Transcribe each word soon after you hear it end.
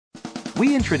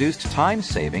We introduced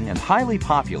time-saving and highly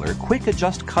popular Quick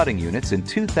Adjust cutting units in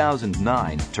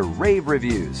 2009 to rave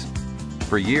reviews.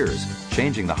 For years,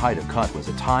 changing the height of cut was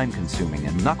a time-consuming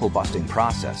and knuckle-busting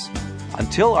process,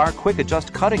 until our Quick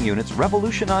Adjust cutting units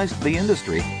revolutionized the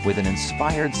industry with an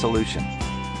inspired solution.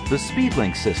 The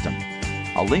SpeedLink system,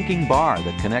 a linking bar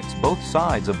that connects both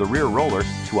sides of the rear roller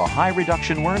to a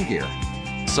high-reduction worm gear.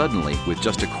 Suddenly, with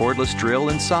just a cordless drill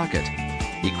and socket,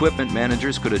 equipment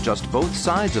managers could adjust both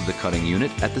sides of the cutting unit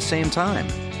at the same time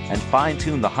and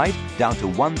fine-tune the height down to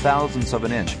 1/1000th of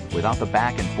an inch without the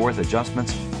back-and-forth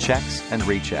adjustments, checks, and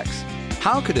rechecks.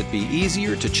 How could it be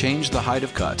easier to change the height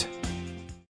of cut?